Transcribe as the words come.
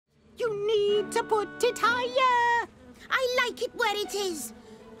need to put it higher. I like it where it is.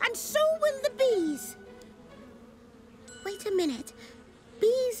 And so will the bees. Wait a minute.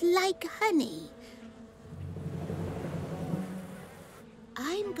 Bees like honey.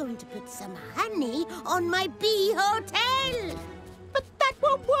 I'm going to put some honey on my bee hotel. But that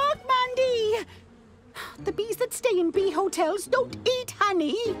won't work, Mandy. The bees that stay in bee hotels don't eat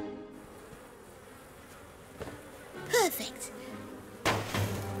honey. Perfect.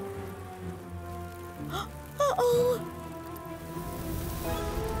 Uh-oh.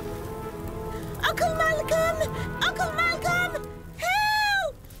 Uncle Malcolm! Uncle Malcolm!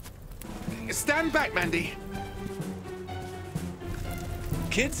 Help! Stand back, Mandy.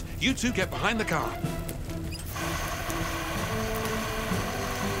 Kids, you two get behind the car.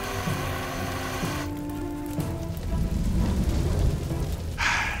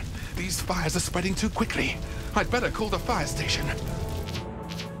 These fires are spreading too quickly. I'd better call the fire station.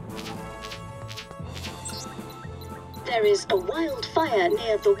 There is a wildfire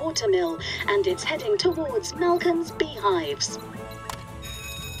near the watermill, and it's heading towards Malcolm's beehives.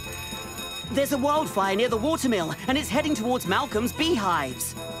 There's a wildfire near the watermill, and it's heading towards Malcolm's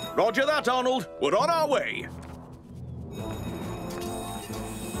beehives. Roger that, Arnold. We're on our way.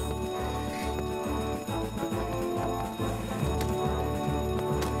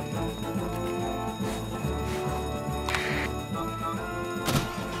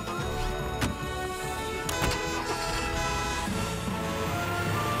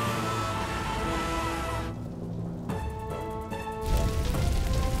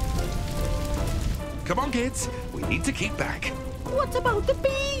 Come on, kids. We need to keep back. What about the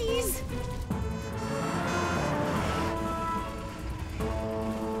bees?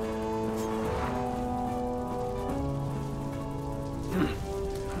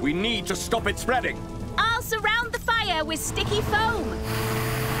 We need to stop it spreading. I'll surround the fire with sticky foam.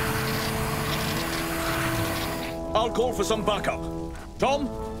 I'll call for some backup.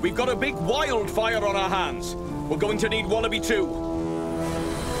 Tom, we've got a big wildfire on our hands. We're going to need Wallaby too.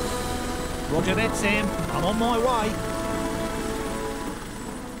 Roger that, Sam. I'm on my way.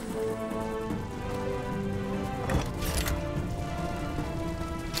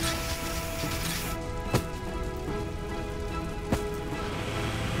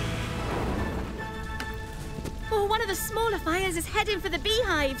 Oh, one of the smaller fires is heading for the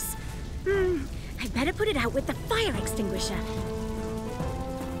beehives. I'd better put it out with the fire extinguisher.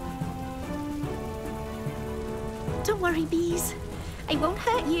 Don't worry, bees. I won't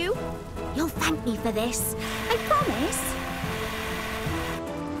hurt you. You'll thank me for this. I promise.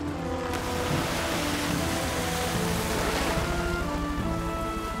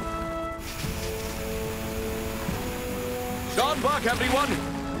 Stand back,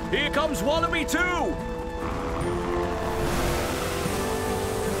 everyone. Here comes Wallaby too.